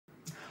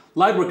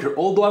Lightworker,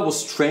 although I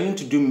was trained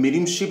to do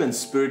mediumship and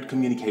spirit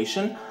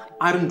communication,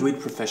 I don't do it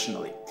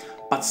professionally.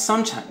 But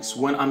sometimes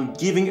when I'm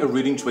giving a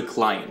reading to a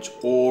client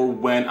or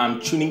when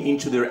I'm tuning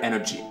into their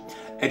energy,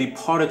 a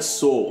departed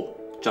soul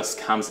just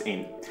comes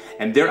in.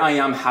 And there I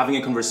am having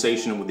a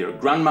conversation with their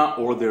grandma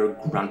or their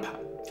grandpa.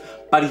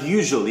 But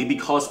usually,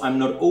 because I'm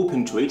not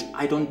open to it,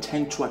 I don't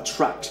tend to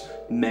attract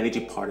many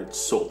departed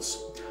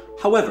souls.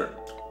 However,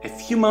 a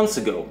few months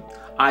ago,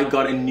 I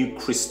got a new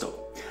crystal.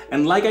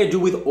 And like I do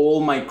with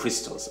all my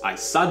crystals, I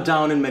sat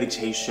down in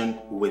meditation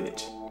with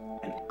it.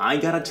 And I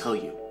gotta tell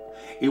you,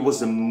 it was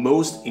the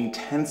most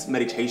intense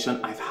meditation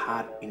I've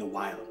had in a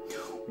while.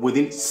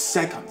 Within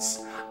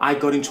seconds, I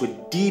got into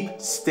a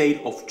deep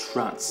state of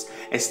trance,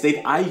 a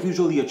state I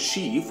usually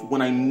achieve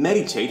when I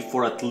meditate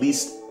for at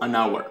least an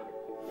hour.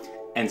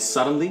 And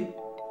suddenly,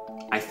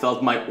 I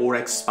felt my aura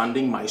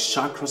expanding, my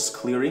chakras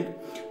clearing,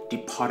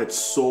 departed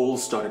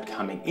souls started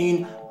coming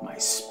in, my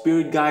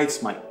spirit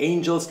guides, my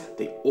angels,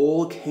 they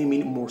all came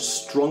in more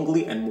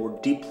strongly and more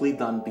deeply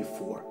than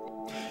before.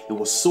 It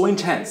was so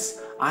intense,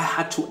 I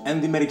had to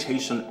end the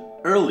meditation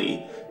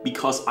early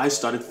because I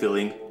started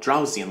feeling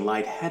drowsy and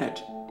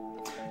lightheaded.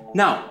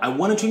 Now, I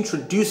wanted to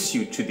introduce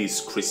you to this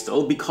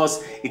crystal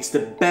because it's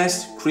the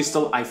best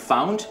crystal I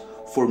found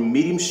for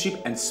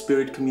mediumship and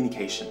spirit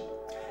communication.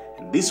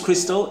 And this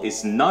crystal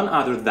is none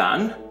other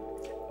than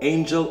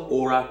Angel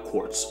Aura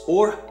Quartz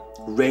or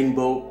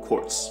Rainbow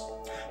Quartz.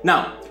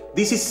 Now,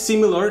 this is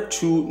similar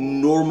to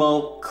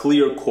normal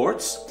clear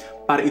quartz,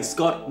 but it's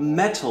got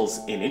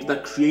metals in it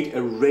that create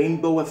a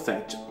rainbow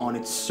effect on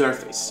its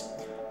surface.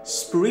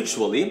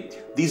 Spiritually,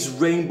 this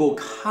rainbow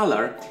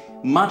color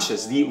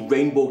matches the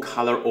rainbow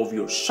color of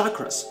your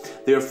chakras.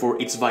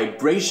 Therefore, its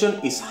vibration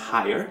is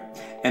higher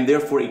and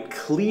therefore it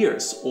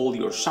clears all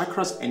your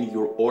chakras and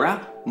your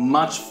aura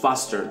much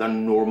faster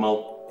than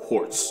normal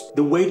quartz.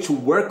 The way to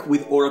work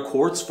with aura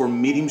quartz for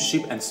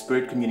mediumship and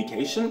spirit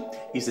communication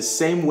is the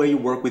same way you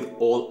work with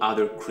all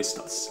other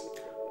crystals.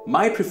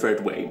 My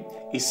preferred way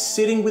is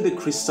sitting with the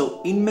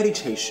crystal in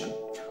meditation,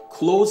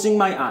 closing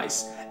my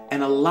eyes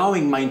and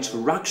allowing my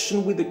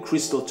interaction with the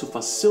crystal to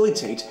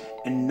facilitate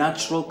a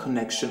natural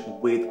connection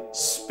with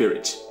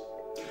spirit.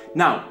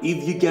 Now,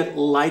 if you get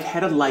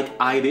lightheaded like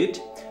I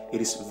did, it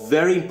is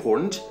very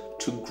important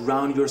to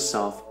ground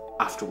yourself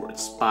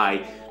afterwards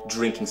by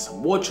drinking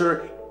some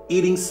water,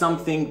 eating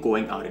something,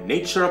 going out in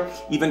nature,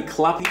 even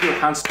clapping your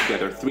hands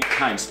together 3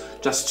 times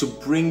just to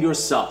bring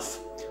yourself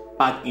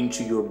back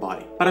into your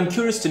body. But I'm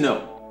curious to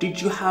know, did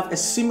you have a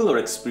similar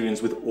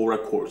experience with aura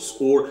quartz,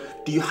 or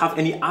do you have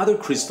any other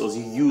crystals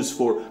you use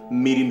for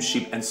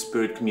mediumship and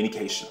spirit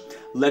communication?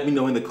 Let me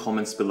know in the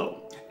comments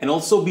below. And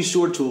also be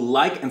sure to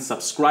like and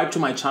subscribe to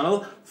my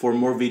channel for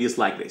more videos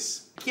like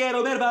this.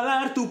 Quiero ver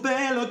bailar tu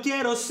pelo,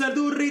 quiero ser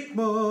tu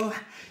ritmo,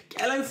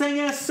 que le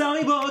enseñes a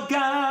mi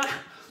boca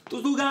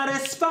tus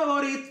lugares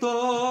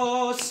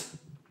favoritos.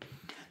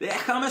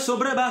 Déjame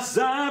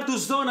sobrepasar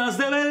tus zonas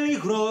de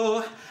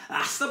peligro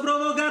hasta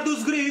provocar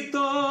tus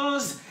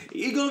gritos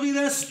y que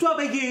olvides tu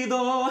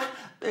apellido.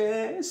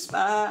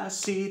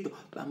 Despacito,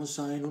 vamos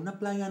a en una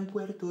playa en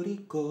Puerto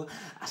Rico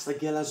hasta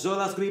que las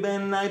olas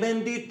griten ay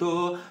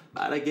bendito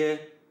para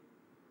que...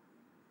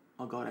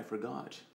 Oh God, I forgot.